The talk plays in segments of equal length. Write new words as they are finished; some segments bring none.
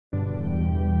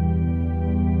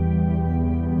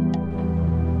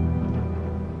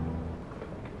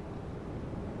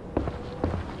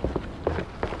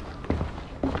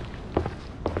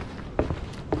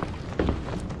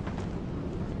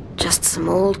some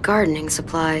old gardening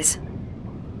supplies.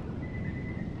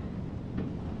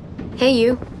 Hey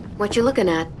you, what you looking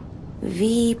at?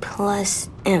 V plus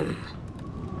M.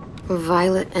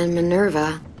 Violet and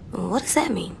Minerva. What does that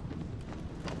mean?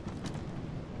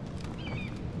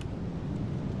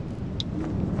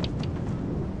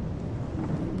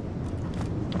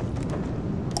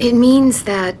 It means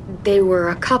that they were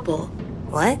a couple.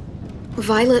 What?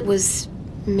 Violet was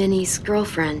Minnie's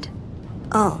girlfriend.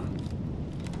 Oh.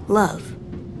 Love.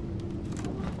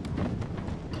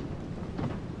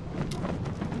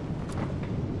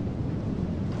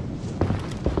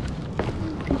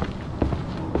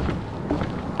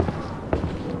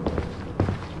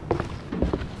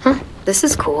 Huh, this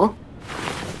is cool.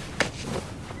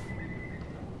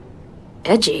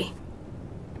 Edgy.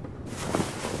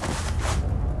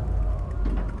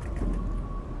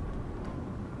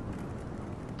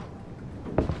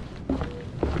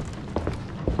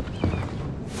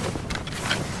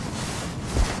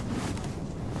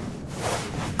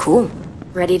 Cool.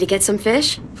 Ready to get some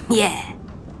fish? Yeah.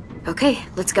 Okay,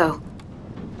 let's go.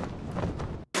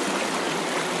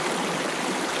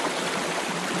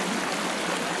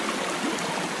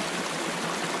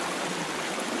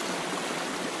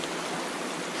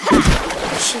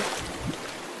 Shit.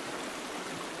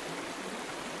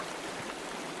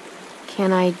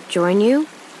 Can I join you?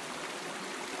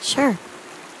 Sure.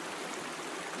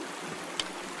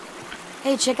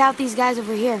 Hey, check out these guys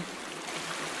over here.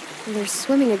 They're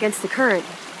swimming against the current.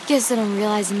 Guess I don't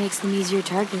realize it makes them easier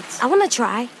targets. I wanna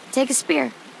try. Take a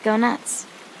spear. Go nuts.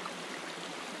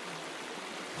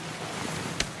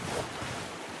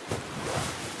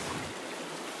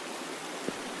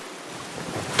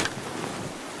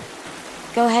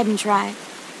 Go ahead and try.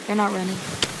 They're not running.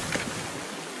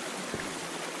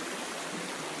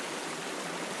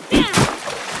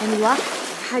 Any luck?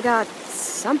 I got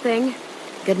something.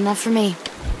 Good enough for me.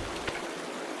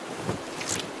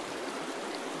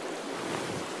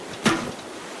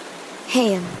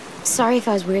 Hey, sorry if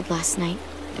I was weird last night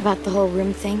about the whole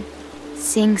room thing.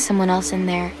 Seeing someone else in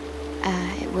there,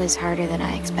 it was harder than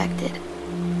I expected.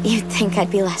 You'd think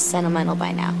I'd be less sentimental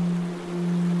by now.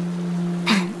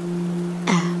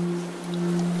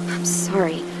 I'm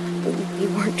sorry. We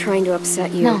weren't trying to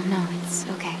upset you. No, it's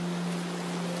okay.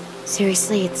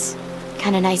 Seriously, it's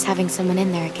kind of nice having someone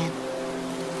in there again.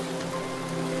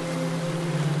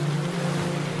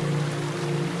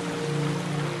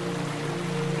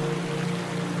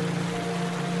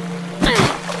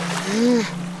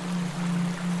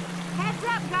 Heads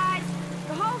up, guys.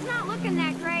 The hole's not looking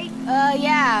that great.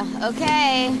 Yeah,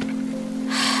 okay.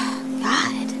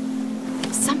 God.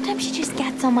 Sometimes she just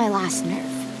gets on my last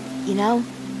nerve, you know?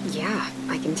 Yeah,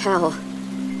 I can tell.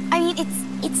 I mean,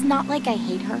 it's not like I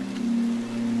hate her.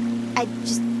 I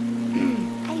just...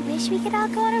 I wish we could all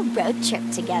go on a road trip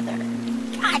together.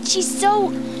 God, she's so...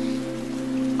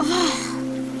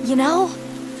 you know?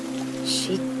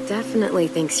 She definitely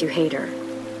thinks you hate her.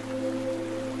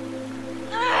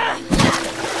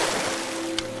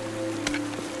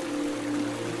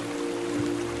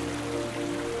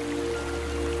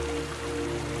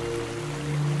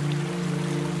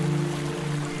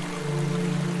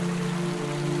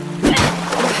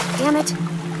 Damn it.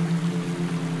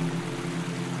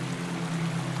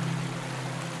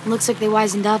 Looks like they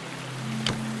wisened up.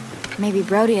 Maybe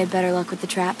Brody had better luck with the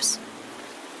traps.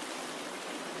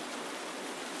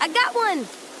 I got one!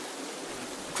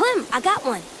 Clem, I got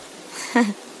one.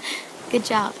 Good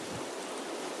job.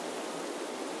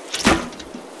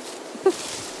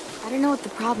 I don't know what the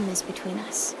problem is between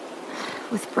us.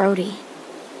 With Brody.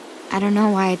 I don't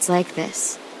know why it's like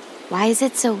this. Why is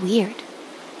it so weird?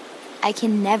 I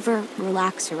can never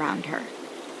relax around her.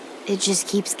 It just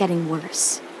keeps getting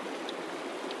worse.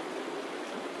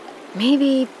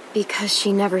 Maybe because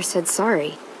she never said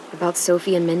sorry about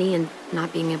Sophie and Minnie and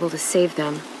not being able to save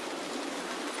them.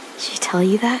 Did she tell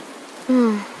you that?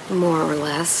 More or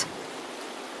less.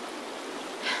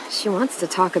 She wants to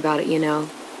talk about it, you know.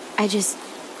 I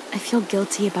feel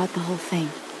guilty about the whole thing.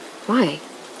 Why?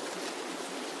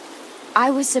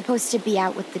 I was supposed to be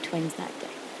out with the twins that day.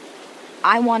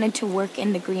 I wanted to work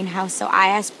in the greenhouse, so I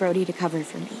asked Brody to cover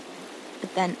for me.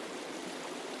 But then...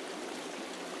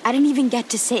 I didn't even get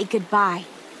to say goodbye.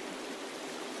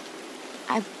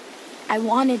 I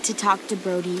wanted to talk to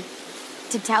Brody,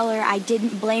 to tell her I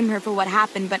didn't blame her for what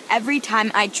happened, but every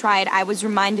time I tried, I was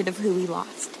reminded of who we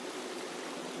lost.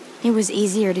 It was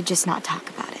easier to just not talk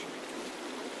about it.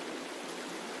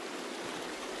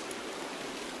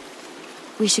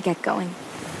 We should get going.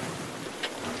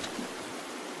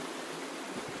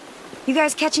 You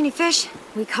guys catch any fish?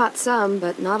 We caught some,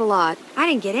 but not a lot. I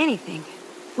didn't get anything.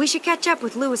 We should catch up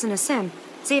with Lewis and Asim,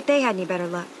 see if they had any better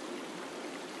luck.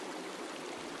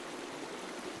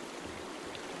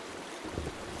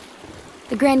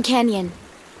 The Grand Canyon.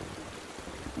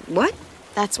 What?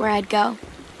 That's where I'd go.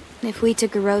 If we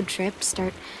took a road trip,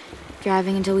 start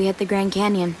driving until we hit the Grand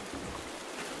Canyon.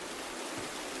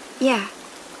 Yeah.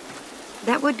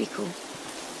 That would be cool.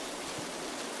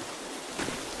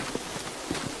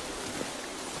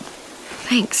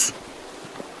 Thanks.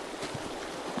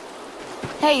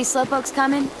 Hey, Slowpoke's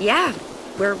coming? Yeah,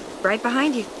 we're right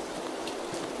behind you.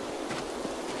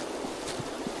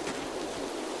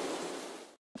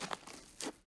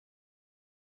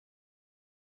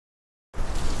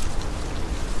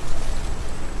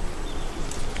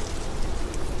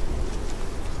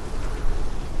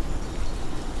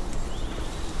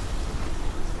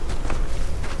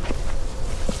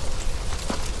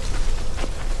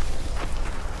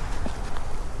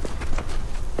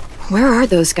 Where are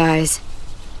those guys?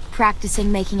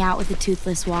 Practicing making out with a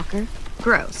toothless walker.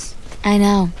 Gross. I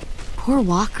know. Poor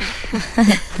Walker.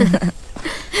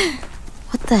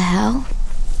 What the hell?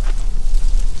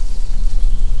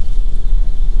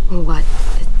 What?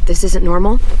 This isn't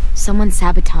normal? Someone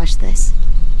sabotaged this.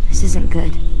 This isn't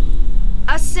good.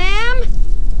 Asim?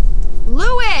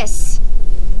 Lewis!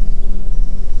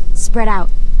 Spread out.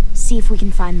 See if we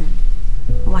can find them.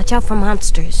 Watch out for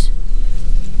monsters.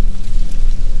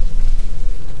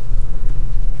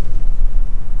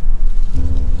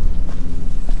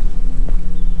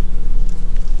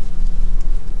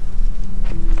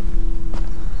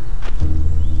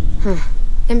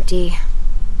 Empty.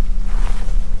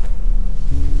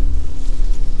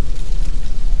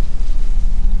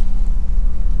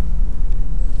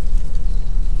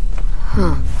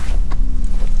 Huh.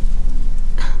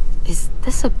 Is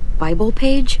this a Bible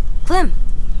page? Clem,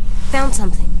 found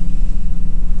something.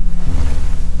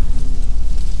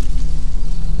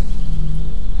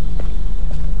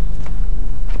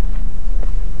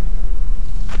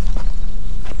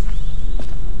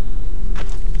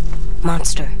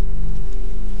 Monster.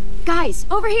 Guys,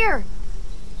 over here!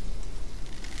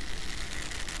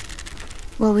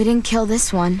 Well, we didn't kill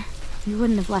this one. We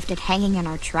wouldn't have left it hanging in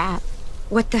our trap.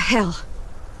 What the hell?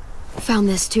 Found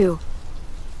this too.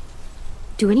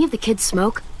 Do any of the kids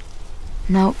smoke?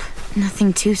 Nope,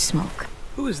 nothing to smoke.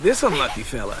 Who is this unlucky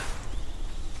fella?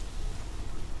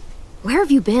 Where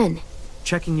have you been?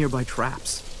 Checking nearby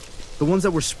traps. The ones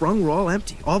that were sprung were all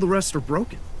empty. All the rest are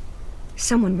broken.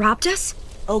 Someone robbed us?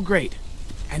 Oh, great.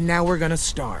 And now we're gonna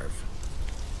starve.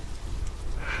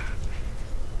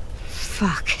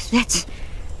 Fuck, that's...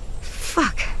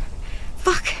 Fuck.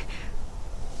 Fuck.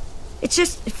 It's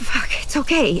just... Fuck, it's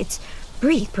okay. It's...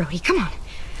 Breathe, Brody, come on.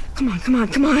 Come on, come on,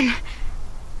 come on.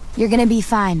 You're gonna be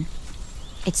fine.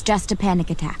 It's just a panic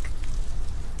attack.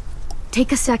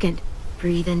 Take a second.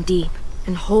 Breathe in deep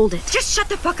and hold it. Just shut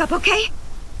the fuck up, okay?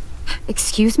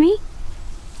 Excuse me?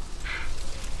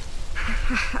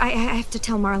 I have to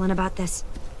tell Marlon about this.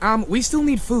 We still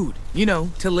need food, you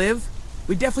know, to live.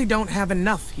 We definitely don't have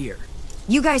enough here.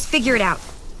 You guys figure it out.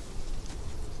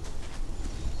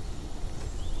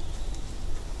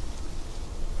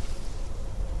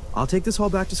 I'll take this haul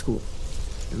back to school.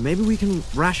 And maybe we can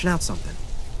ration out something.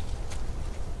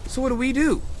 So what do we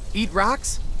do? Eat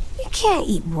rocks? You can't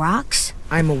eat rocks.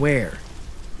 I'm aware.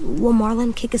 Will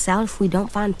Marlon kick us out if we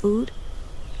don't find food?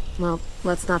 Well,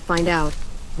 let's not find out.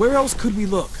 Where else could we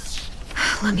look?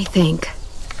 Let me think.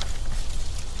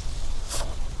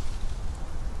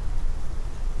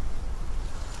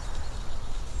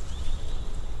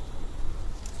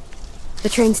 The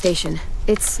train station.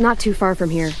 It's not too far from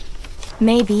here.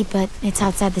 Maybe, but it's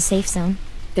outside the safe zone.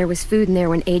 There was food in there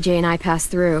when AJ and I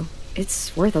passed through.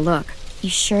 It's worth a look. You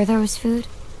sure there was food?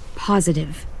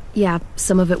 Positive. Yeah,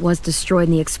 some of it was destroyed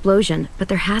in the explosion, but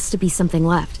there has to be something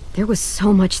left. There was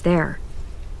so much there.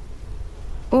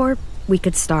 Or we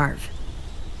could starve.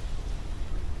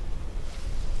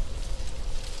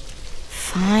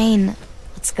 Fine.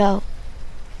 Let's go.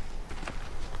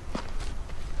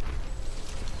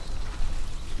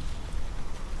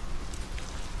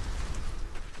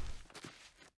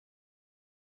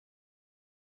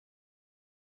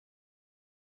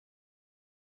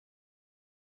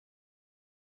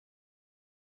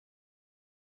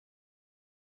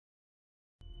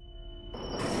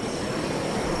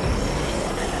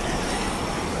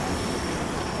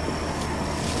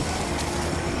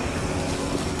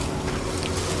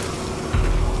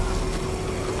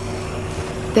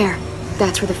 There.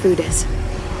 That's where the food is.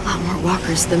 A lot more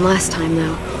walkers than last time,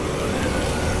 though.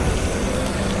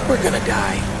 We're gonna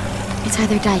die. It's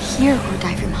either die here or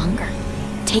die from hunger.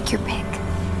 Take your pick.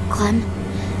 Clem,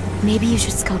 maybe you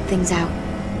should scope things out.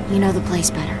 You know the place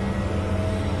better.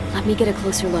 Let me get a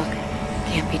closer look.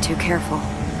 Can't be too careful.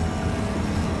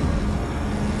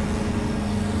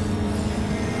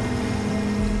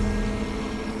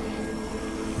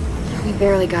 We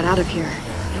barely got out of here.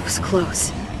 It was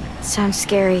close. Sounds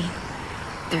scary.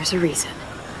 There's a reason.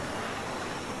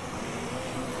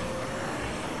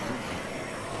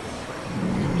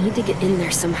 I need to get in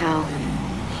there somehow.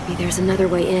 Maybe there's another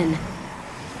way in.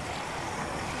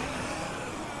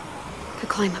 Could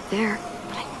climb up there,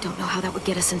 but I don't know how that would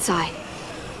get us inside.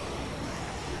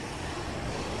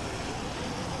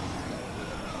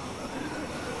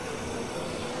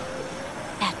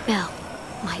 That bell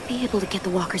might be able to get the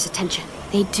walkers' attention.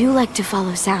 They do like to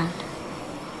follow sound.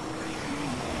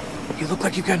 You look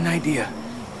like you've got an idea.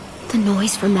 The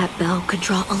noise from that bell could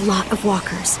draw a lot of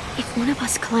walkers. If one of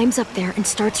us climbs up there and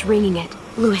starts ringing it...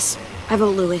 Lewis. I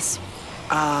vote Lewis.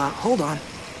 Hold on.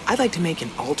 I'd like to make an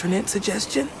alternate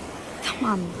suggestion. Come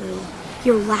on, Lou.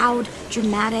 You're loud,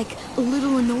 dramatic, a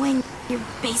little annoying. You're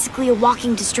basically a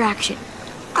walking distraction.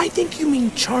 I think you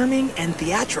mean charming and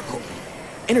theatrical.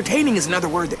 Entertaining is another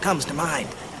word that comes to mind.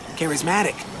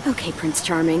 Charismatic. Okay, Prince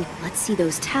Charming. Let's see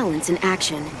those talents in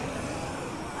action.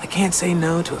 I can't say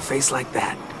no to a face like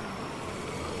that.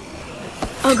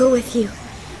 I'll go with you.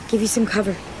 Give you some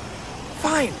cover.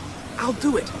 Fine, I'll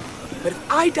do it. But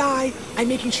if I die, I'm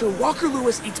making sure Walker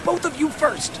Lewis eats both of you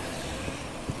first.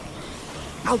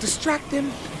 I'll distract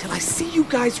him until I see you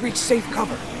guys reach safe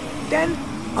cover. Then,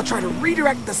 I'll try to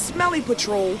redirect the smelly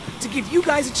patrol to give you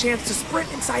guys a chance to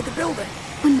sprint inside the building.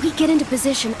 When we get into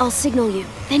position, I'll signal you.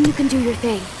 Then you can do your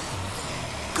thing.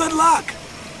 Good luck!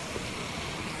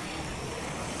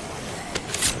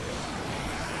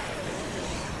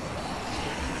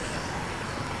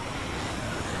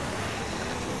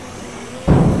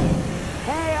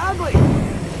 Hey, ugly!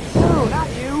 No, not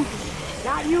you.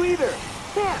 Not you either.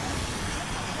 Him.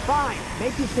 Fine.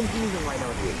 Make this confusing, why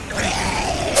don't you?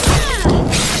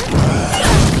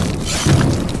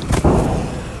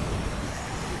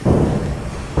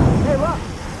 Hey, look!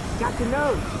 Got your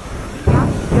nose. Got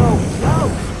your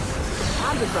nose.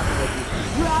 I'm just fucking with you.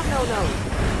 You have no nose.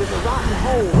 There's a rotten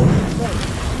hole in your face.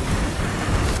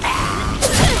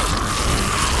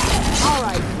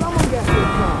 Alright, someone get this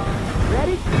song.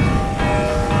 Ready?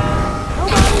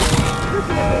 Nobody?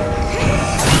 Listen again.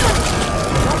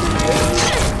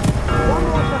 One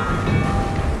more time.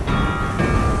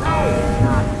 No, it's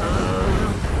not.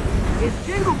 It's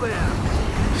Jingle Bell.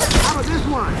 How about this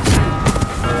one?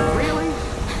 Really?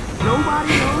 Nobody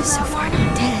knows So that far, one?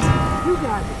 not dead. You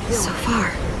guys are killing So me. far.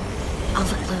 I'll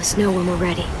let Lewis know when we're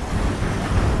ready.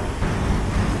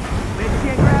 Bet you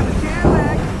can't grab a chair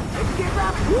leg. Bet you can't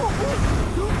grab it.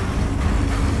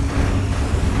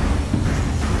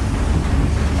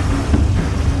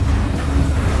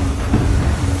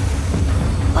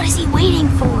 What is he waiting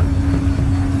for?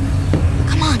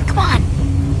 Come on, come on.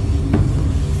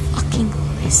 Fucking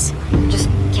Lewis. Just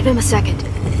give him a second.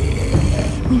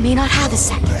 We may not have a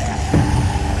second.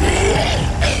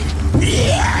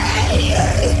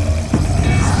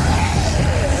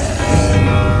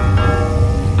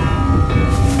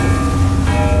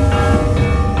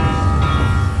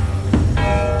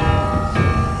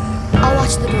 I'll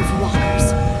watch the door for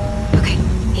walkers. Okay,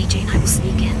 AJ and I will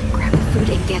sneak in, grab the food,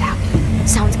 and get out.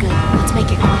 Sounds good. Let's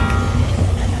make it quick.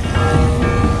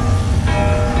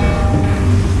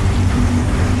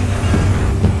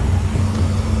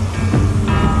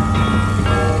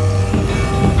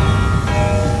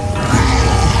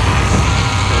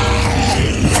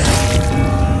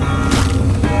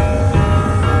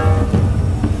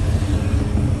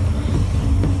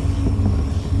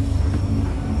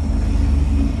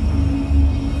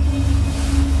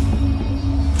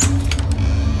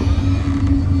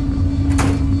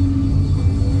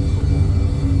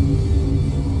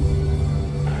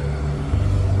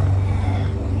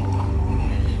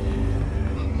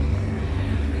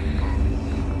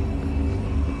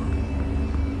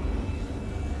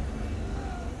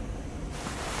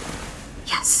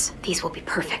 Yes, these will be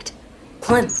perfect.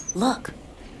 Clem, look.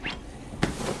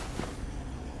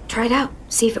 Try it out,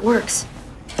 see if it works.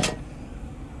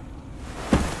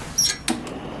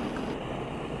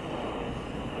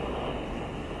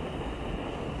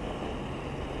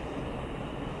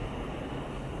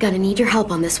 Gonna need your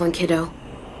help on this one, kiddo.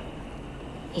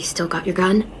 You still got your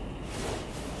gun?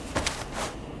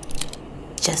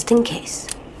 Just in case.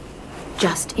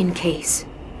 Just in case.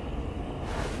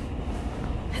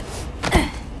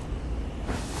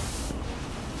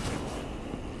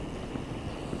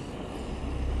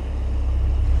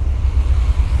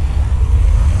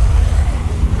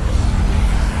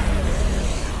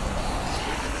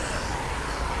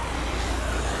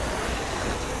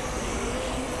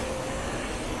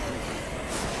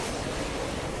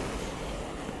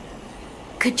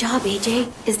 Good job,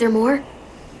 AJ. Is there more?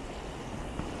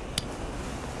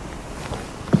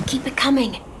 Keep it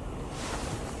coming.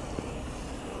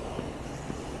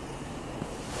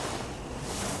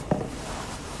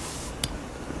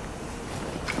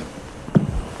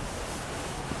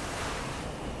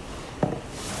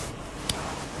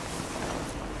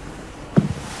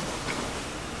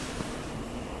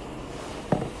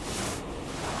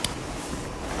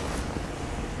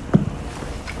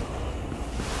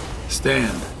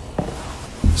 Stand.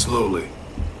 Slowly.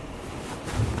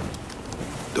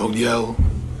 Don't yell.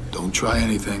 Don't try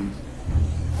anything.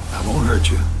 I won't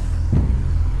hurt you.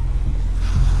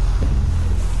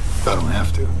 I don't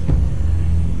have to.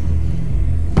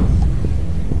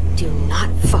 Do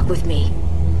not fuck with me.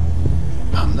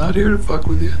 I'm not here to fuck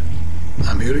with you.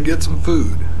 I'm here to get some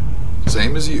food.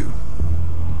 Same as you.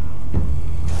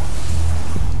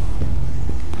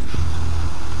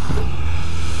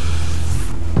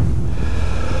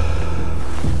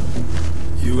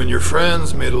 You and your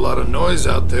friends made a lot of noise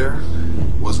out there.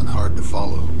 Wasn't hard to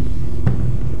follow.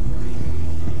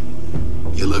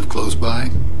 You live close by?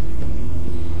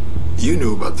 You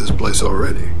knew about this place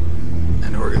already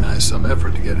and organized some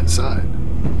effort to get inside.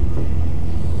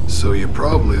 So you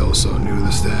probably also knew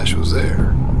the stash was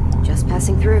there. Just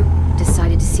passing through.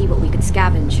 Decided to see what we could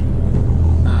scavenge.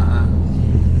 Uh-huh.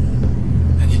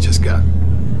 And you just got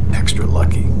extra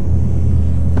lucky.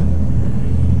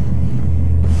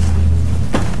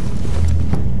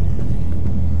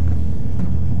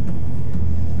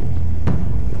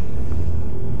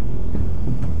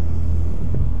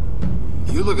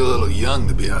 You look a little young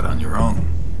to be out on your own.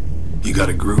 You got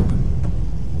a group.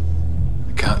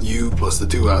 Count you plus the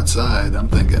two outside, I'm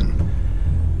thinking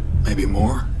maybe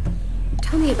more.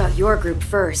 Tell me about your group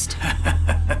first.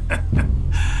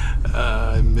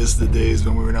 I miss the days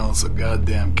when we were all so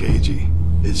goddamn cagey.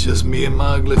 It's just me and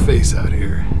my ugly face out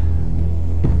here.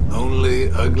 Lonely,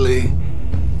 ugly,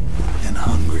 and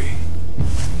hungry.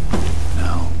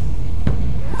 Now,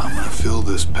 I'm gonna fill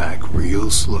this pack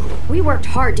real slow. We worked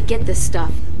hard to get this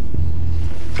stuff.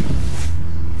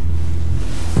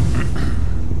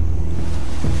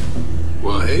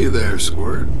 Well, hey there,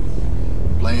 Squirt.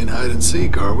 Playing hide and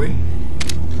seek, are we?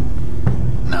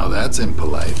 Now that's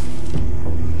impolite.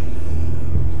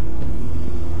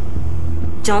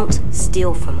 Don't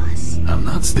steal from us. I'm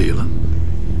not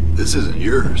stealing. This isn't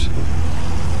yours.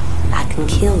 I can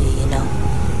kill you, you know.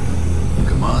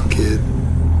 Come on, kid.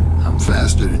 I'm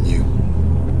faster than you.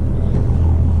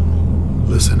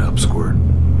 Listen up, Squirt.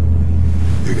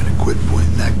 You're gonna quit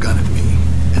pointing that gun at me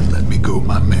and let me go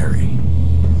my Mary.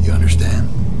 You understand?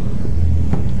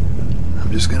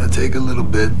 I'm just gonna take a little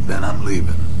bit, then I'm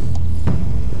leaving.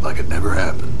 Like it never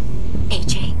happened.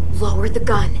 AJ, lower the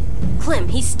gun. Clem,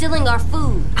 he's stealing our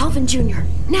food. Alvin Jr.,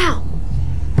 now!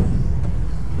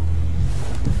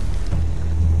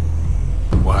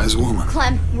 Wise woman.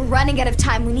 Clem, we're running out of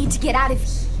time. We need to get out of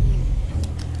here.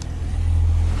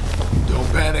 Don't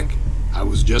panic. I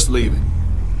was just leaving.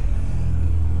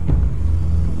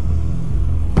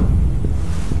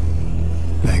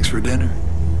 Thanks for dinner.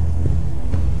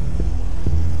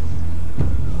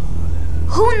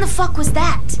 Who in the fuck was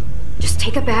that? Just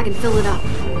take a bag and fill it up.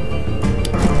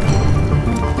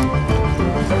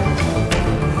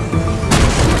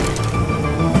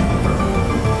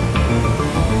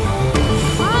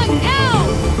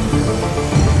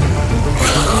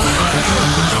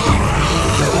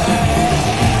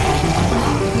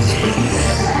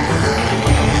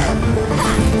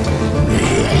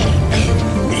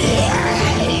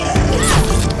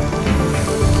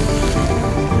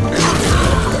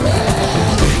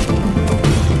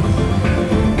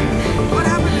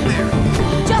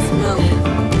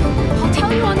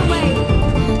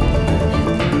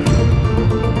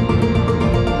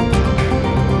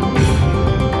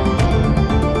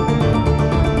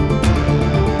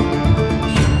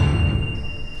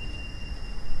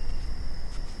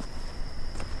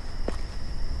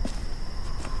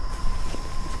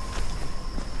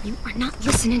 You are not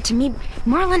listening to me.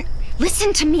 Marlon,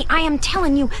 listen to me. I am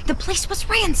telling you, the place was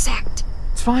ransacked.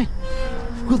 It's fine.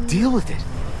 We'll deal with it.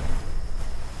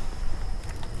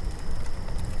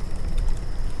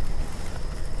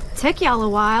 Took y'all a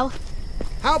while.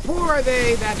 How poor are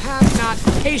they that have not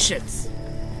patience?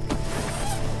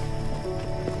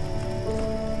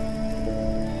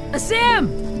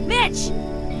 Sam! Mitch!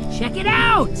 Check it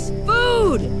out!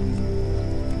 Food!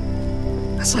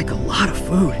 That's like a lot of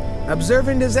food.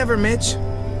 Observant as ever, Mitch.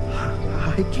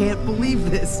 I can't believe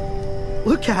this.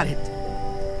 Look at it.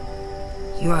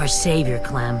 You're our savior,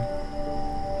 Clem.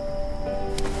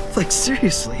 Like,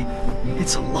 seriously,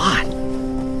 it's a lot.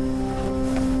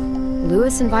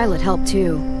 Lewis and Violet helped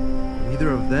too.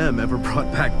 Neither of them ever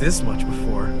brought back this much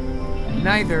before.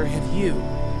 Neither have you.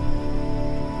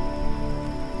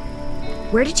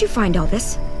 Where did you find all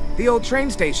this? The old train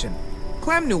station.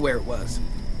 Clem knew where it was.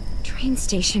 Train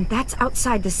station, that's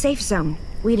outside the safe zone.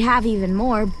 We'd have even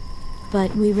more,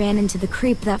 but we ran into the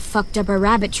creep that fucked up our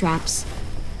rabbit traps.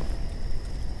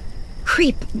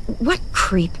 Creep? What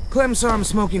creep? Clem saw him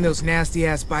smoking those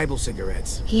nasty-ass Bible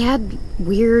cigarettes. He had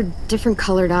weird, different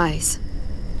colored eyes.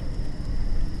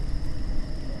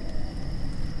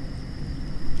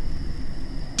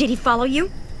 Did he follow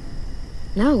you?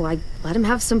 No, I let him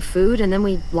have some food, and then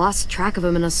we lost track of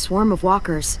him in a swarm of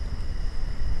walkers.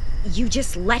 You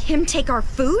just let him take our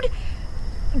food?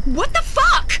 What the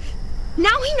fuck?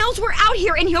 Now he knows we're out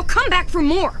here and he'll come back for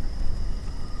more.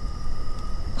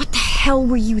 What the hell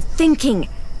were you thinking?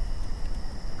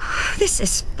 This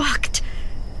is fucked.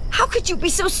 How could you be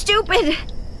so stupid?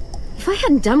 If I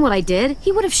hadn't done what I did,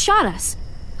 he would have shot us.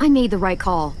 I made the right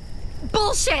call.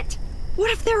 Bullshit!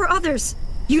 What if there are others?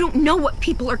 You don't know what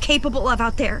people are capable of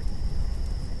out there.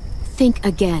 Think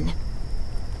again.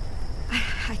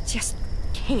 I just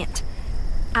can't.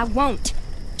 I won't.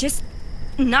 Just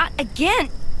not again.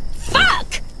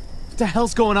 Fuck! What the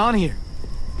hell's going on here?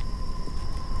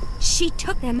 She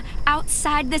took them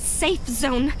outside the safe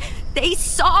zone. They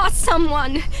saw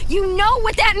someone. You know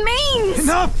what that means!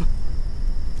 Enough!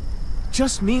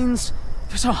 Just means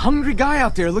there's a hungry guy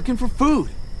out there looking for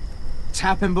food. It's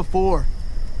happened before.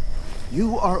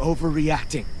 You are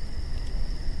overreacting.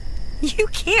 You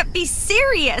can't be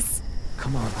serious!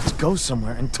 Come on, let's go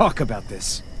somewhere and talk about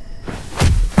this.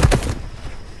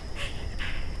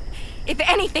 If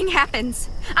anything happens,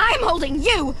 I'm holding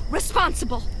you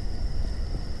responsible.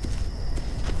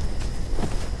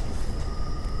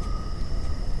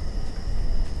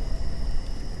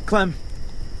 Clem,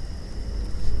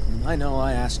 I know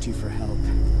I asked you for help.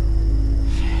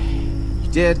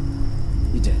 You did,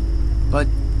 but...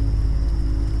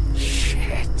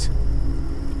 Shit.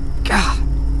 God,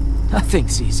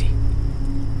 nothing's easy.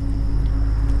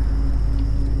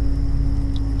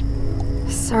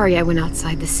 Sorry I went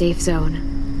outside the safe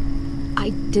zone. I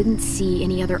didn't see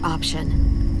any other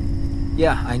option.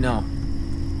 Yeah, I know.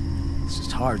 It's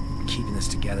just hard keeping this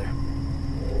together.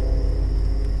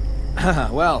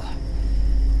 Well,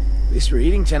 at least we're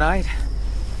eating tonight.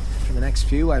 For the next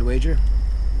few, I'd wager.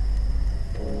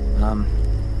 I'll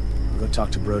go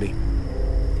talk to Brody.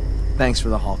 Thanks for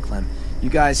the haul, Clem. You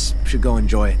guys should go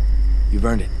enjoy it. You've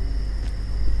earned it.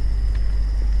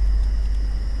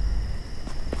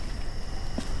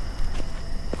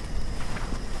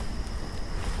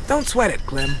 Don't sweat it,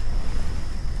 Clem.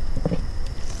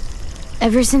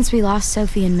 Ever since we lost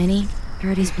Sophie and Minnie,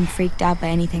 Brody's been freaked out by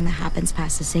anything that happens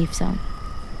past the safe zone.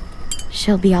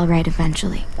 She'll be all right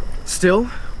eventually. Still,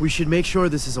 we should make sure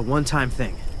this is a one-time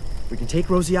thing. We can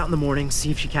take Rosie out in the morning, see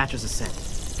if she catches a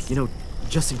scent. You know,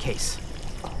 just in case.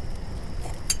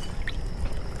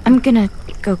 I'm gonna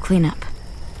go clean up.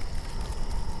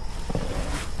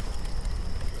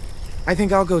 I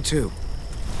think I'll go too.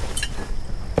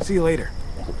 See you later.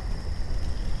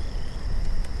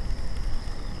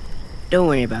 Don't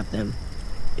worry about them.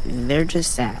 They're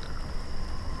just sad.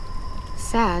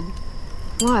 Sad?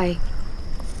 Why?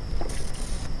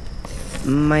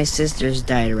 My sisters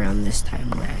died around this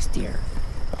time last year.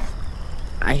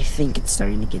 I think it's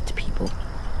starting to get to people.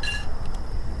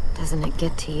 Doesn't it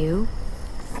get to you?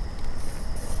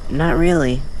 Not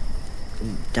really.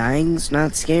 Dying's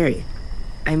not scary.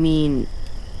 I mean,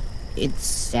 it's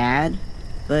sad,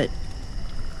 but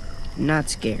not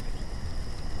scary.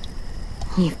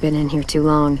 You've been in here too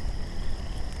long.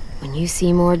 When you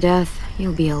see more death,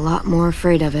 you'll be a lot more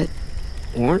afraid of it.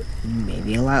 Or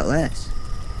maybe a lot less.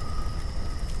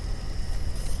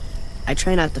 I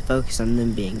try not to focus on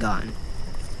them being gone.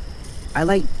 I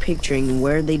like picturing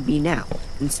where they'd be now,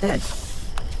 instead.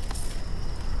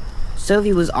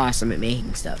 Sophie was awesome at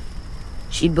making stuff.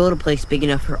 She'd build a place big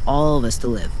enough for all of us to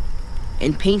live.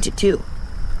 And paint it too.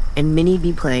 And Minnie'd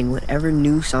be playing whatever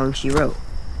new song she wrote.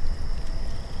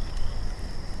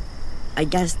 I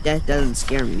guess death doesn't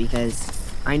scare me because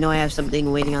I know I have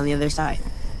something waiting on the other side.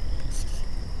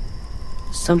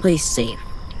 Someplace safe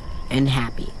and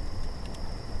happy.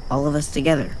 All of us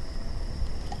together.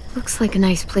 Looks like a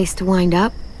nice place to wind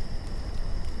up.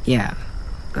 Yeah,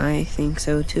 I think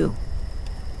so too.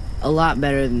 A lot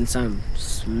better than some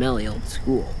smelly old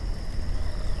school.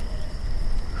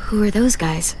 Who are those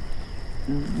guys?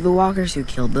 The walkers who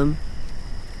killed them.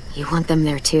 You want them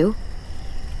there too?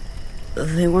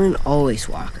 They weren't always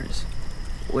walkers.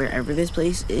 Wherever this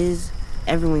place is,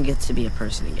 everyone gets to be a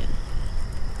person again.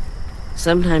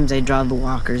 Sometimes I draw the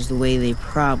walkers the way they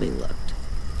probably looked.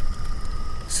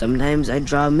 Sometimes I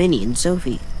draw Minnie and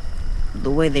Sophie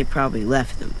the way they probably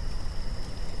left them.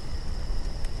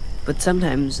 But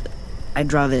sometimes I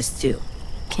draw this too.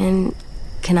 Can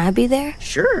I be there?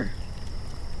 Sure.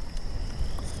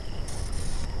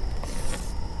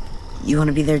 You want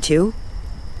to be there too?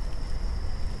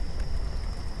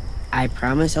 I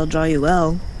promise I'll draw you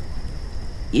well.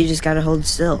 You just gotta hold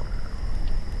still.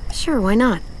 Sure, why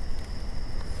not?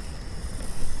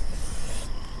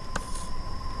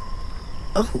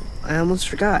 Oh, I almost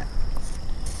forgot.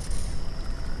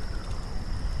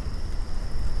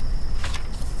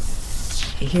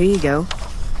 Here you go.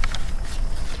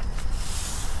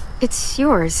 It's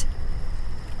yours.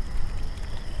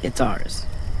 It's ours.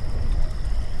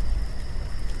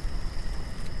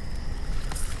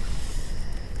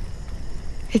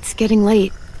 It's getting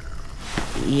late.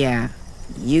 Yeah,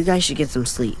 you guys should get some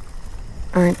sleep.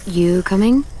 Aren't you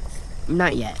coming?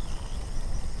 Not yet.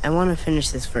 I want to finish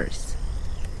this first.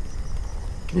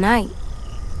 Good night.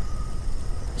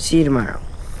 See you tomorrow.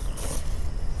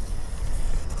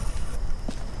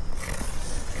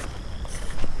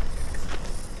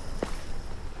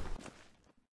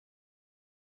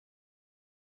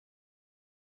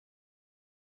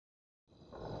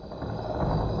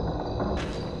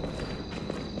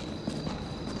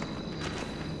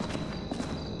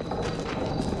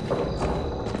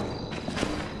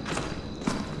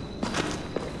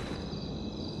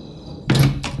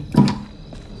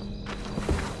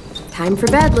 Time for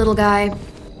bed, little guy.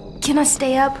 Can I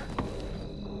stay up?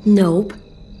 Nope.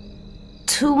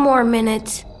 2 more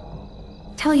minutes.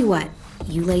 Tell you what,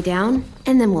 you lay down,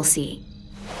 and then we'll see.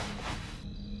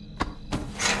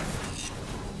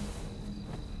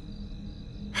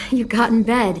 You got in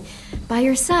bed by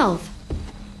yourself.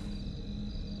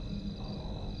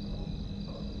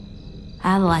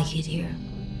 I like it here.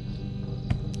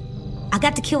 I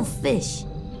got to kill fish.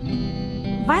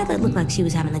 Violet looked like she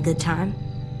was having a good time.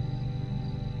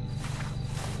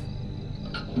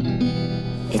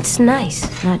 It's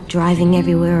nice, not driving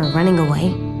everywhere or running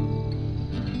away.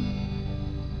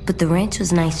 But the ranch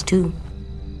was nice too,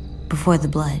 before the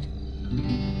blood.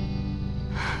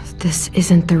 This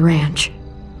isn't the ranch.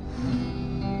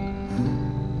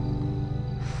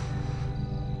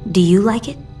 Do you like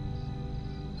it?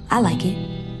 I like it,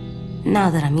 now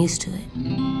that I'm used to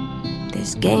it.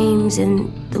 There's games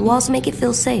and the walls make it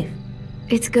feel safe.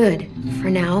 It's good, for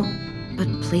now.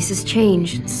 But places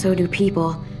change, so do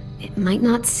people. It might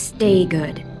not stay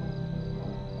good.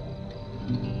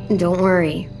 Don't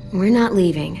worry, we're not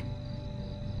leaving.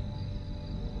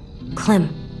 Clem.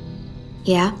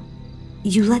 Yeah?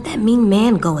 You let that mean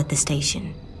man go at the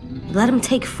station. You let him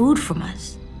take food from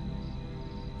us.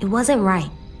 It wasn't right.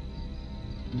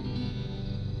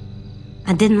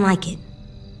 I didn't like it.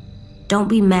 Don't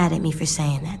be mad at me for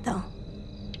saying that, though.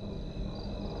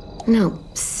 No,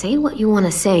 say what you want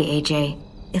to say, AJ.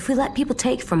 If we let people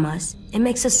take from us, it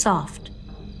makes us soft.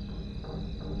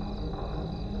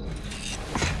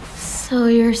 So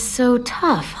you're so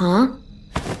tough, huh?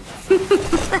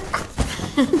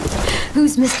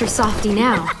 Who's Mr. Softy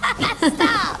now?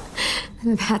 Stop!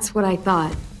 That's what I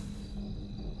thought.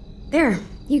 There,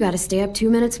 you gotta stay up 2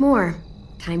 minutes more.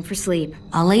 Time for sleep.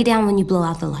 I'll lay down when you blow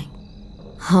out the light.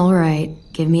 All right,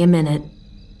 give me a minute.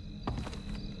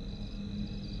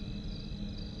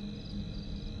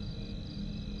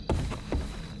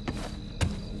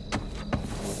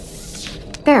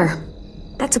 There.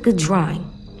 That's a good drawing.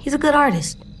 He's a good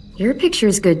artist. Your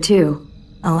picture's good too.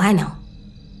 Oh, I know.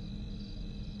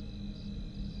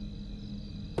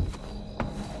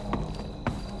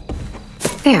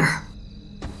 There.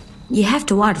 You have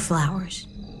to water flowers.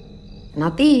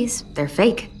 Not these. They're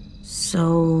fake.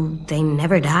 So they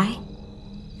never die?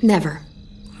 Never.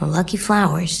 Well, lucky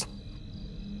flowers.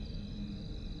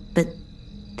 But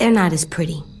they're not as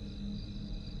pretty.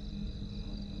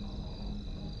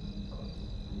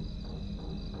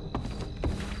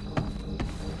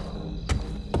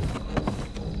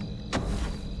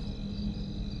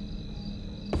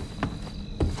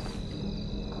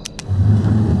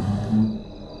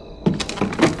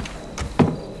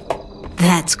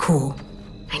 That's cool.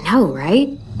 I know,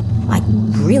 right? Like,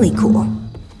 really cool.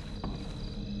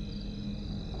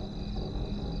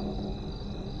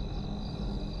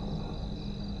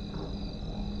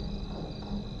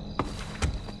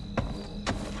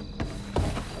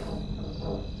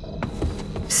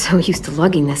 So used to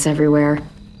lugging this everywhere,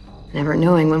 never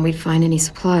knowing when we'd find any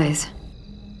supplies.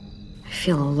 I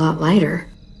feel a lot lighter.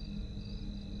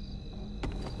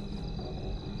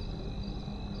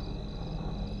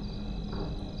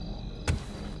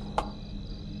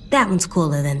 That one's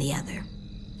cooler than the other.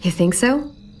 You think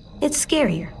so? It's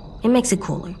scarier. It makes it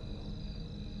cooler.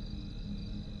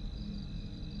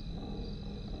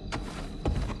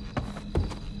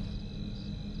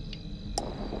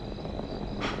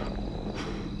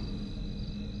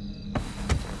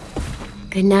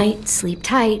 Good night, sleep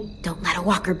tight, don't let a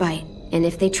walker bite. And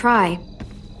if they try...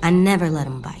 I never let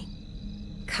them bite.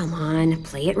 Come on,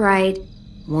 play it right.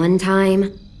 One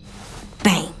time.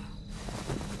 Bang!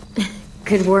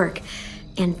 Good work.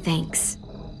 And thanks.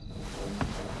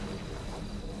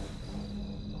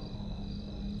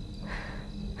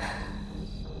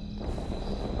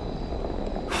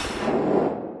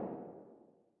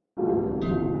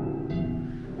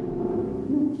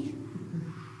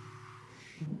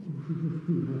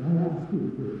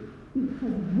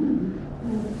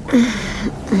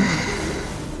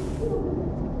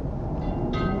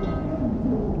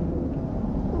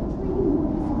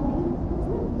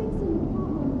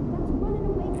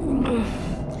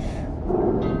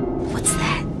 What's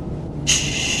that?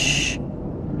 Shh.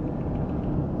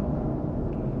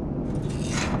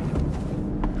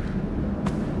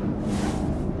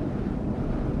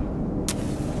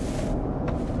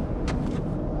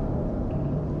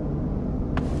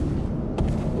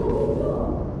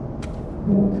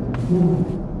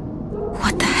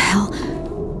 What the hell?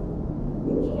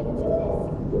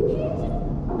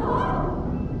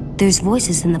 There's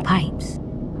voices in the pipes.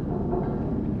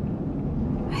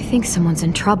 I think someone's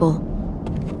in trouble.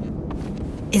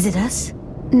 Is it us?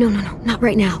 No, not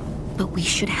right now. But we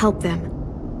should help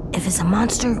them. If it's a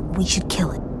monster, we should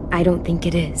kill it. I don't think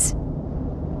it is.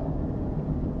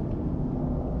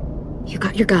 You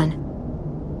got your gun?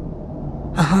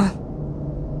 Uh-huh.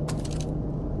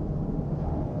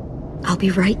 I'll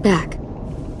be right back.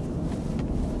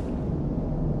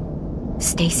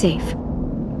 Stay safe.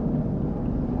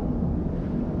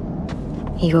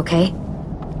 You okay?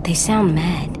 They sound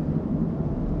mad.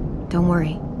 Don't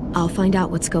worry. I'll find out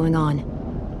what's going on.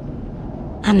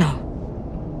 I know.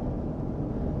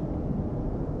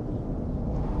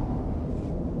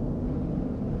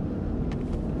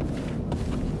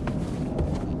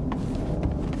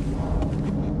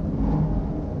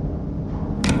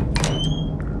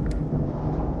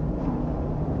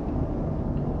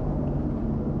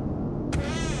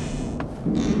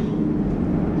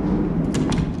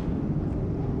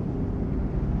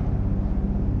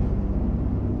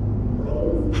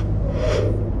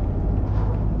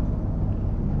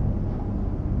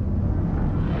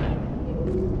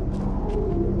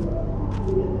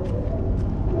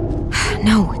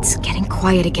 No, it's getting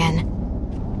quiet again.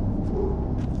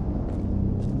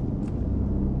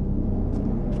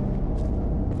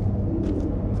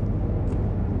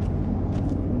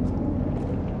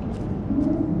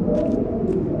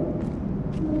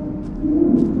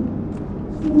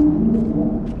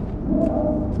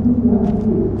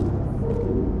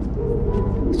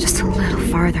 Just a little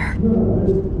farther.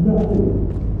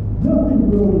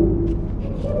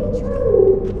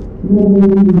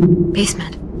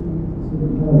 Basement.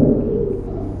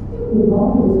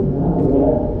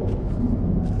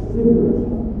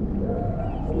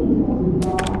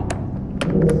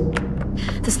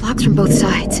 This lock's from both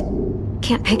sides.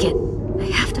 Can't pick it. I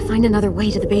have to find another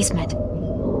way to the basement.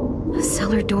 A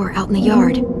cellar door out in the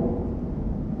yard.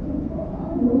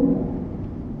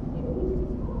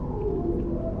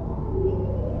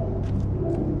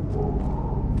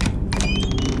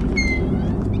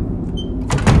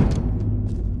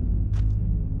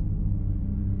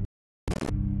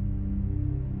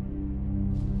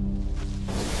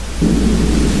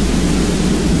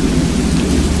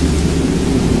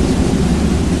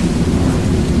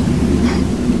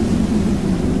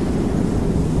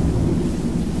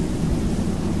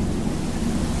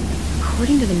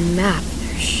 According to the map,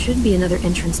 there should be another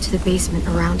entrance to the basement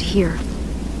around here.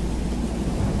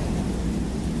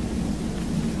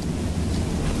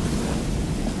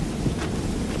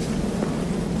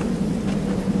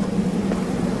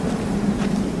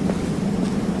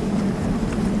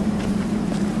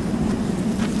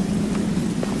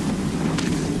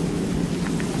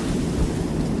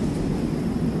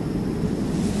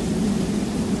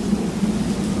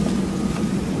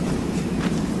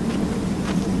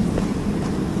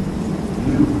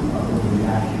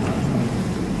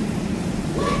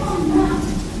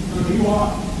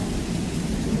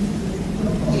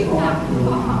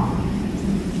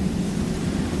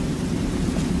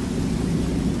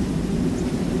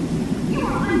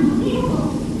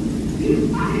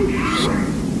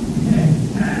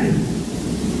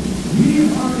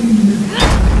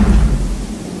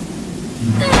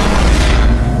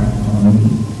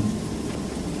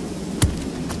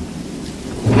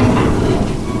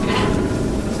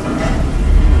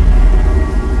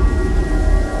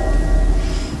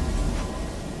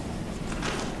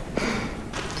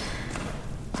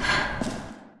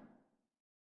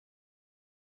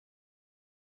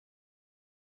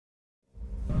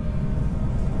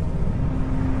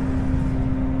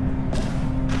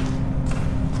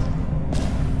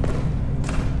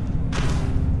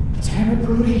 it,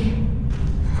 Brody.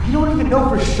 We don't even know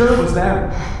for sure it was them.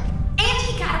 And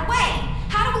he got away.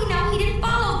 How do we know he didn't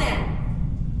follow them?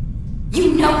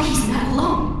 You know he's not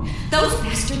alone. Those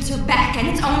bastards are back, and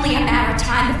it's only a matter of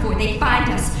time before they find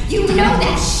us. You know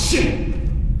that shit!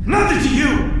 Nothing to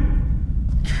you!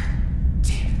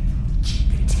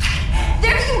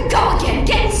 There you go again,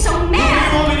 getting so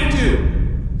mad! What do you want me to do?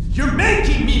 You're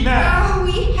making me mad! Oh,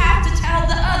 we have to tell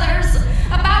the others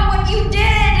about what you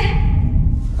did!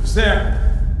 Who's there?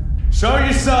 Show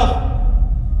yourself!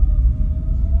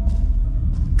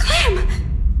 Clem!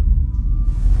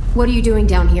 What are you doing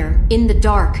down here, in the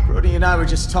dark? Brody and I were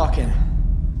just talking.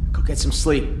 Go get some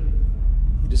sleep.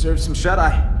 You deserve some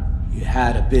shut-eye. You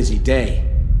had a busy day.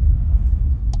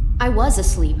 I was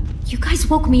asleep. You guys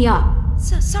woke me up.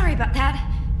 So sorry about that.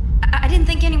 I didn't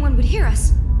think anyone would hear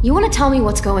us. You want to tell me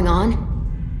what's going on?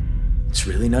 It's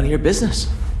really none of your business.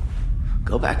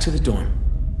 Go back to the dorm.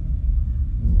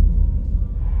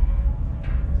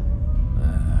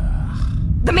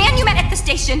 The man you met at the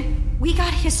station. We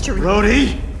got history.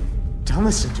 Brody! Don't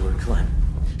listen to her, Clem.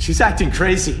 She's acting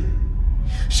crazy.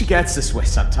 She gets this way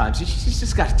sometimes. She's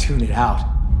just got to tune it out.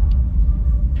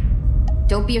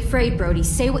 Don't be afraid, Brody.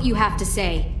 Say what you have to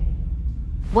say.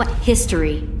 What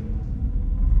history?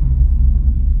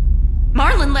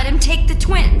 Marlon let him take the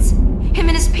twins. Him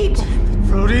and his people.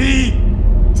 Brody!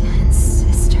 10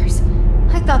 sisters.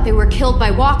 I thought they were killed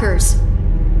by walkers.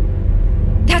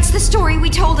 That's the story we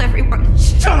told everyone.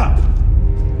 Shut up!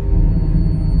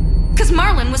 Because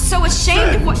Marlon was so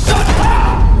ashamed of what— Shut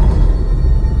up!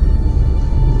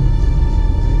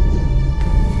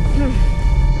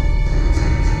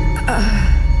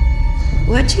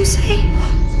 What'd you say?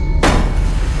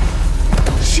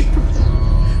 Shit.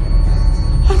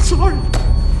 I'm sorry.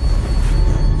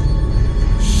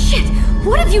 Shit!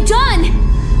 What have you done?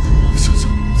 I'm so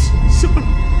sorry.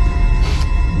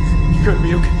 You're gonna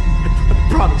be okay. I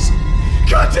promise.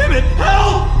 God damn it!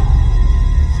 Help!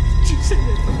 Why did you say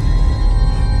that?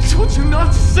 I told you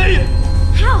not to say it!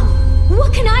 How?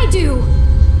 What can I do?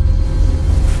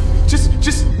 Just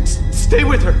stay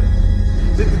with her.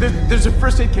 There's a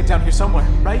first aid kit down here somewhere,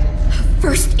 right?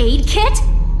 First aid kit?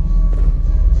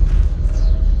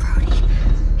 Brody,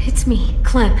 it's me,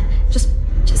 Clem. Just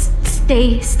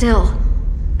stay still.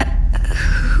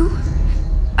 Who?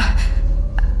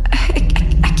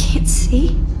 I can't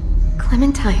see.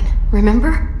 Clementine,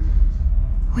 remember?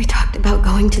 We talked about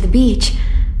going to the beach,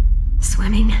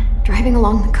 swimming, driving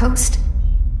along the coast.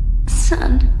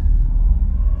 Son.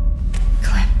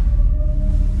 Clem,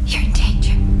 you're in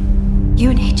danger. You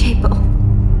and AJ both.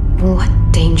 What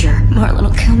danger? Marlon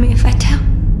will kill me if I tell.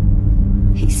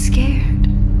 He's scared.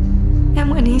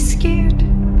 And when he's scared,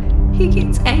 he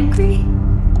gets angry.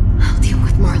 I'll deal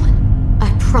with Marlon. I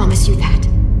promise you that.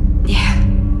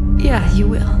 Yeah, you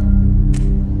will.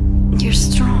 You're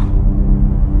strong.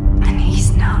 And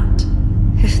he's not.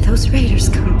 If those raiders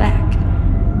come back,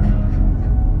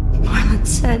 Marlon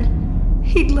said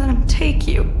he'd let him take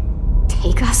you.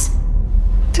 Take us?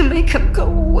 To make him go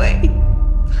away.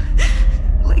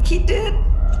 Like he did.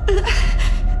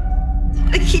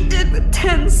 Like he did with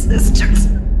 10 sisters.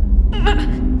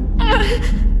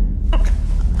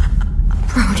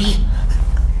 Brody.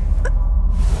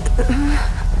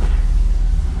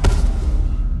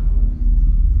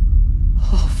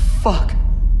 Oh, fuck.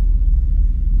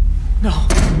 No.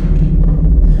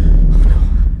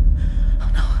 Oh,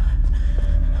 no.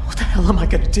 What the hell am I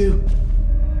gonna do?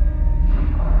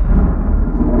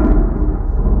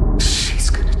 She's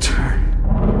gonna turn.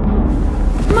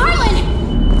 Marlon!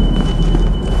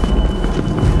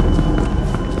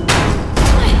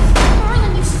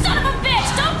 Marlon, you son of a bitch!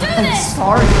 Don't do this! I'm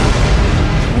sorry.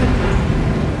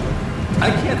 I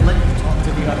can't let you talk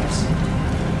to the others.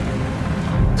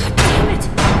 God damn it!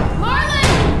 Marlon!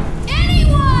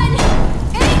 Anyone!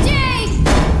 AJ!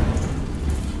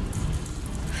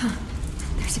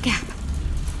 There's a gap.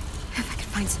 If I could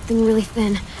find something really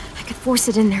thin, I could force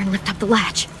it in there and lift up the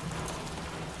latch.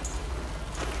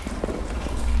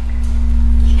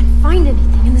 Can't find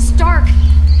anything in this dark.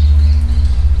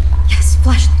 Yes,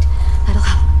 flashlight. That'll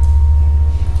help.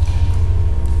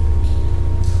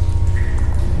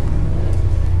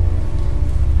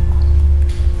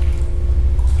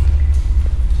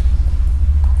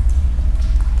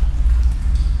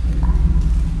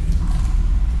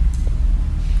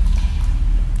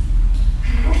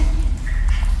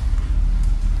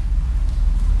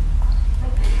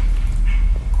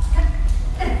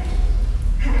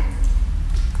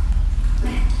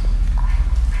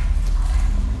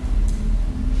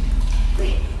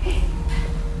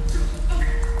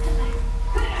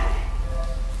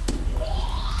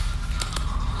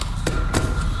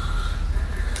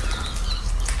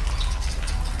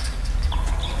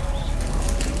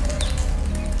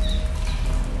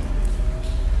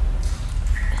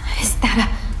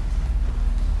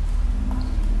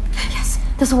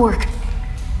 This'll work.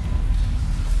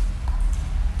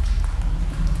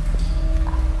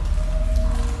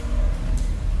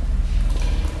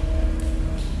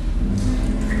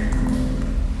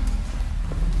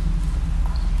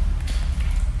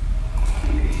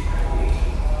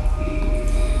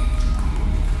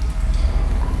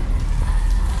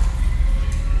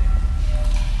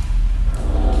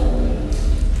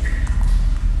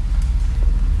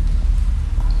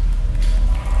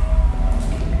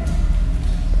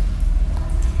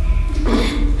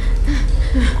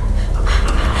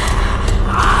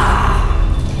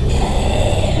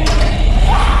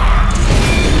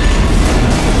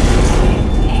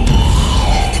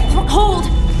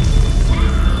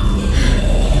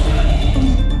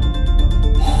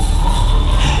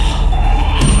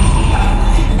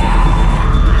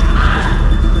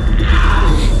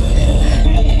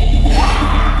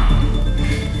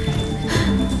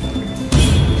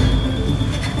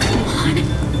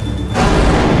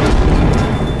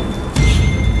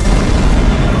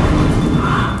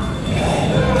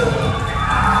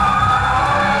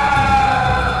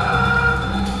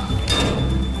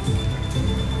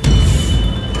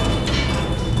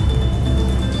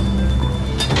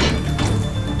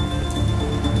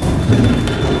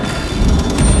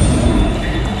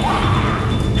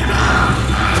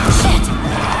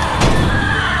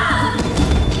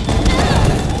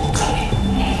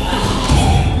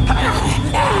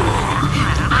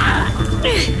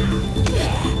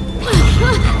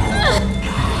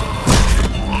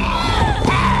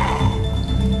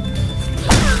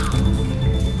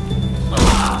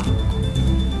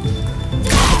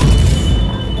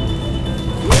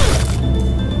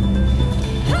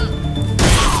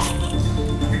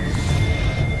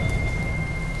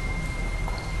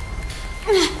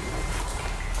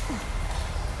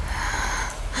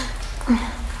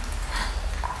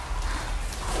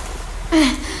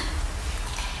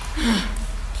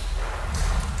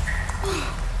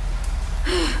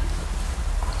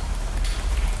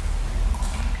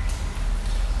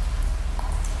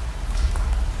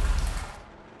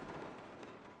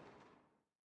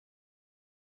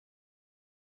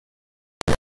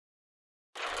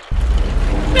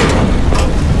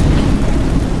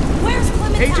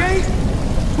 AJ,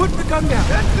 put the gun down.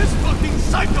 Get this fucking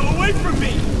psycho away from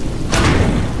me!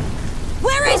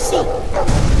 Where is she?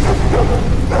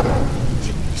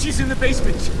 She's in the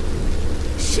basement.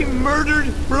 She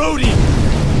murdered Brody.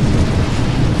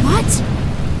 What?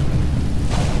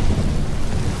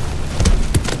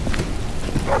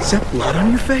 Is that blood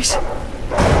on your face?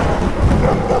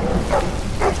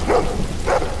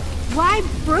 Why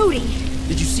Brody?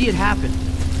 Did you see it happen?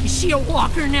 Is she a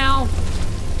walker now?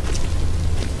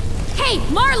 Hey,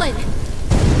 Marlon!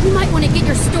 You might want to get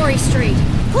your story straight.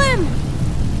 Clem!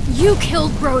 You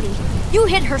killed Brody. You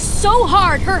hit her so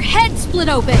hard, her head split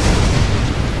open.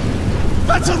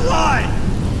 That's a lie!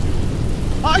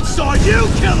 I saw you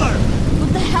kill her!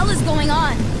 What the hell is going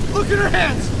on? Look at her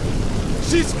hands!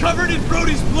 She's covered in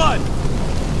Brody's blood!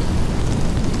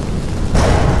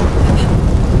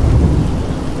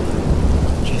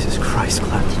 Jesus Christ,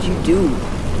 Clem. What did you do?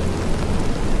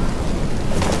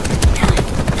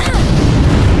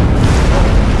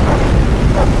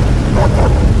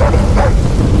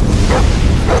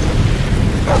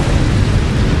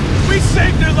 We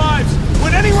saved their lives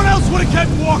when anyone else would have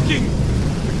kept walking!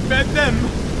 We fed them,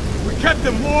 we kept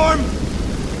them warm,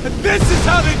 and this is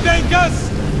how they thank us!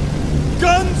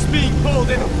 Guns being pulled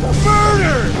and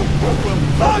murder! Well,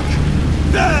 fuck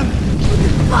them!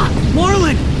 Fuck!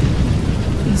 Marlon!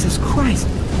 Jesus Christ.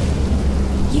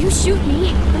 You shoot me,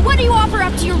 and what do you offer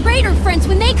up to your raider friends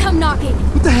when they come knocking?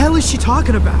 What the hell is she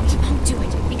talking about? Don't do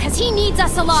it, because he needs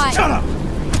us alive. Shut up!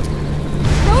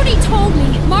 Brody told me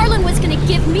Marlon was gonna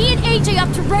give me and AJ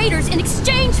up to raiders in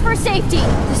exchange for safety.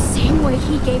 The same way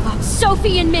he gave up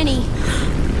Sophie and Minnie.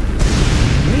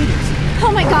 Raiders?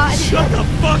 Oh my god. Shut the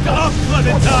fuck up,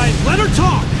 Clementine! Let her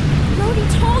talk! Brody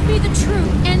told me the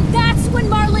truth, and that's when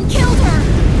Marlon killed her.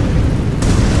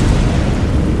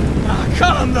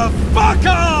 Come the fuck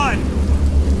on!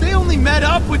 They only met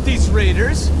up with these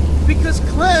raiders because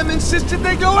Clem insisted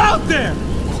they go out there.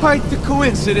 Quite the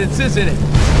coincidence, isn't it?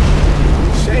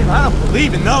 Shame I don't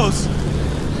believe in those.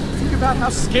 Think about how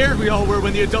scared we all were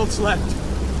when the adults left.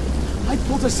 I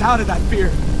pulled us out of that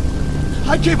fear.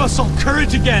 I gave us all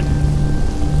courage again.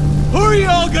 Who are you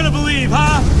all gonna believe,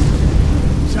 huh?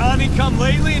 Johnny come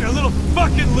lately and her little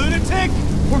fucking lunatic?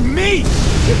 Or me?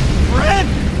 Your friend?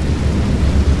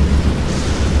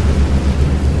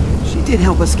 She did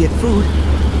help us get food.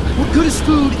 What good is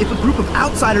food if a group of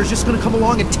outsiders just gonna come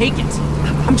along and take it?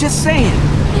 I'm just saying.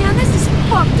 Man, this is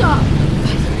fucked up.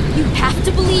 You have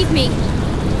to believe me.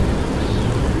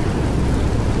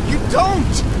 You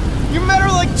don't! You met her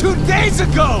like 2 days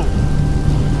ago!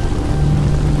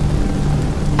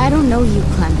 I don't know you,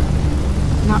 Clem.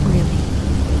 Not really.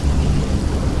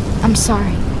 I'm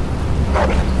sorry.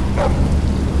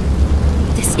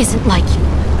 This isn't like you.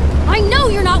 I know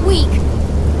you're not weak!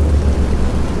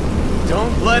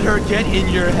 Don't let her get in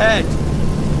your head.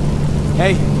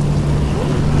 Hey, what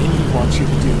Minnie wants you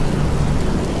to do.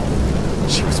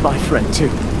 She was my friend too.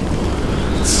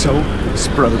 So was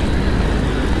Brody.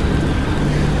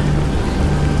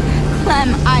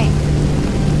 Clem,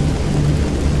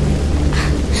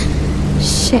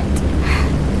 Shit.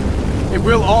 It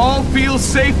will all feel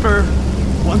safer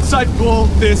once I pull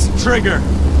this trigger.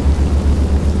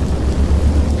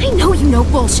 I know you know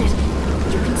bullshit.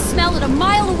 You can smell it a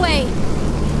mile away.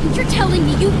 And you're telling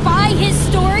me you buy his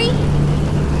story?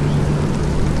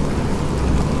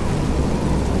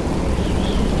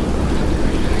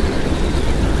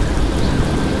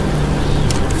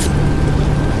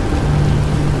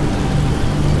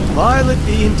 Violet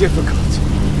being difficult.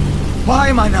 Why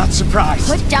am I not surprised?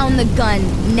 Put down the gun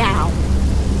now.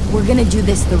 We're gonna do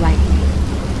this the right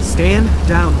way. Stand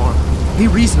down, Marlon. Be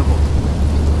reasonable.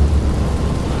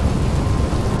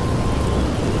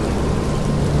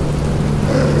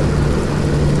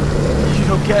 You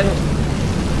don't get it.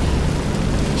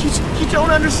 You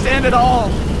don't understand at all.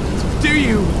 Do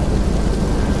you?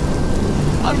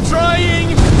 I'm trying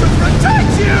to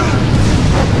protect you!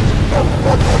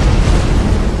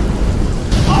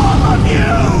 All of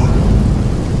you!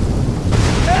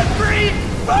 Every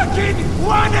fucking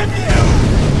one of you!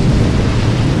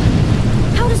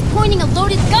 How does pointing a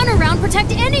loaded gun around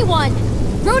protect anyone?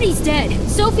 Brody's dead.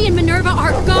 Sophie and Minerva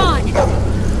are gone. You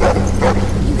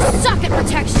suck at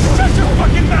protection. Shut your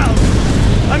fucking mouth!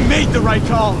 I made the right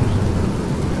call.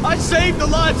 I saved the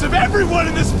lives of everyone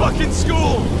in this fucking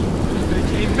school. If they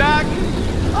came back,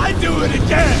 I'd do it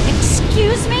again.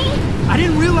 Excuse me? I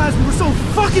didn't realize we were so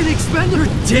fucking expendable.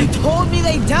 They told me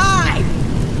they died!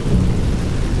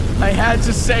 I had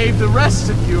to save the rest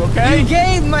of you, okay? You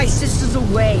gave my sisters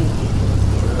away.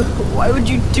 Why would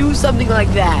you do something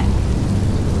like that?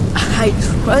 I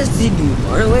trusted you,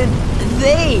 Marlon.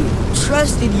 They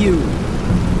trusted you.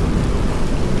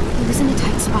 He was in a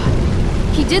tight spot.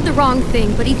 He did the wrong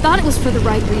thing, but he thought it was for the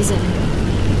right reason.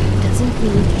 Doesn't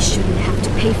mean he shouldn't have to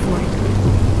pay for it.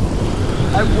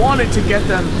 I wanted to get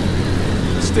them.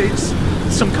 Stage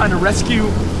some kind of rescue.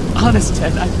 Honest,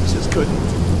 Ted, I just couldn't.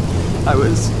 I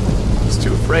was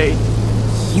too afraid.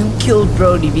 You killed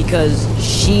Brody because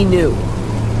she knew.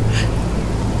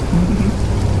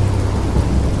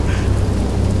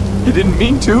 I didn't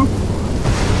mean to.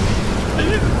 I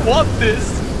didn't want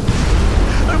this.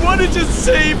 I wanted to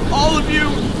save all of you.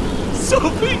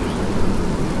 Sophie,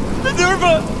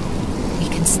 Minerva. We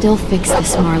can still fix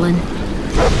this, Marlon.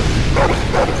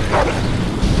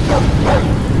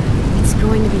 It's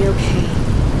going to be okay.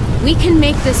 We can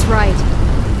make this right.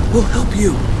 We'll help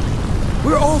you.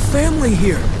 We're all family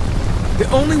here. The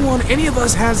only one any of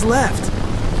us has left.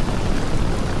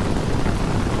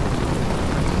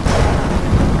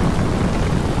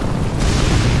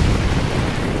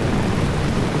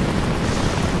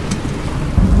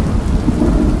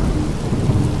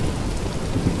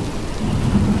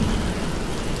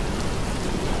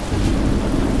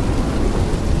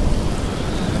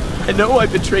 I know I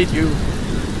betrayed you.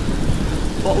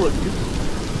 All of you.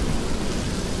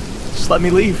 Just let me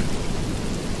leave.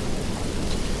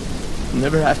 You'll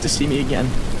never have to see me again.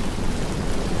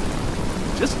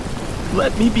 Just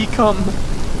let me become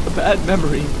a bad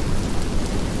memory.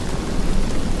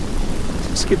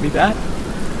 Just give me that.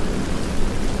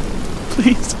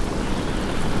 Please.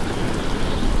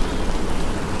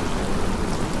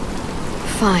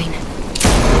 Fine.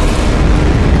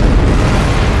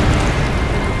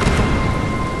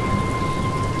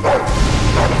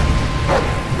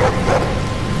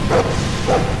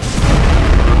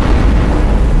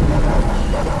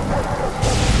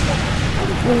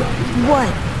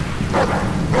 What?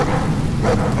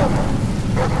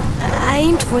 I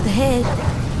aimed for the head.